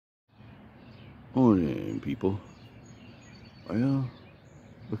Morning, people. Well,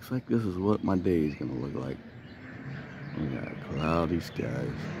 looks like this is what my day is gonna look like. We got cloudy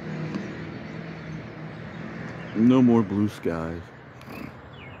skies. No more blue skies.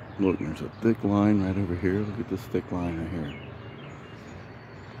 Look, there's a thick line right over here. Look at this thick line right here.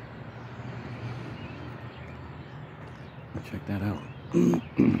 Check that out.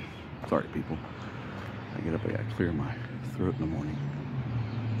 Sorry, people. I get up, I gotta clear my throat in the morning.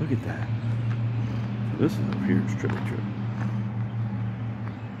 Look at that. This is up here, is Trippy Trip.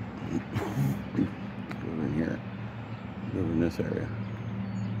 Go over in here. Go over in this area.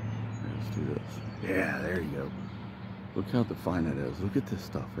 Let's do this. Yeah, there you go. Look how defined it is. Look at this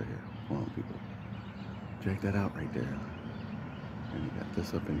stuff right here. Come on, people. Check that out right there. And you got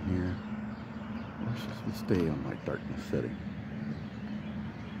this up in here. Let's stay on my darkness setting.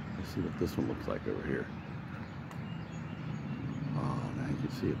 Let's see what this one looks like over here. Oh, now you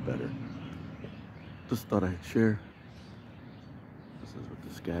can see it better. Just thought I'd share. This is what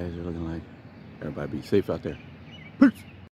the skies are looking like. Everybody be safe out there. Peace.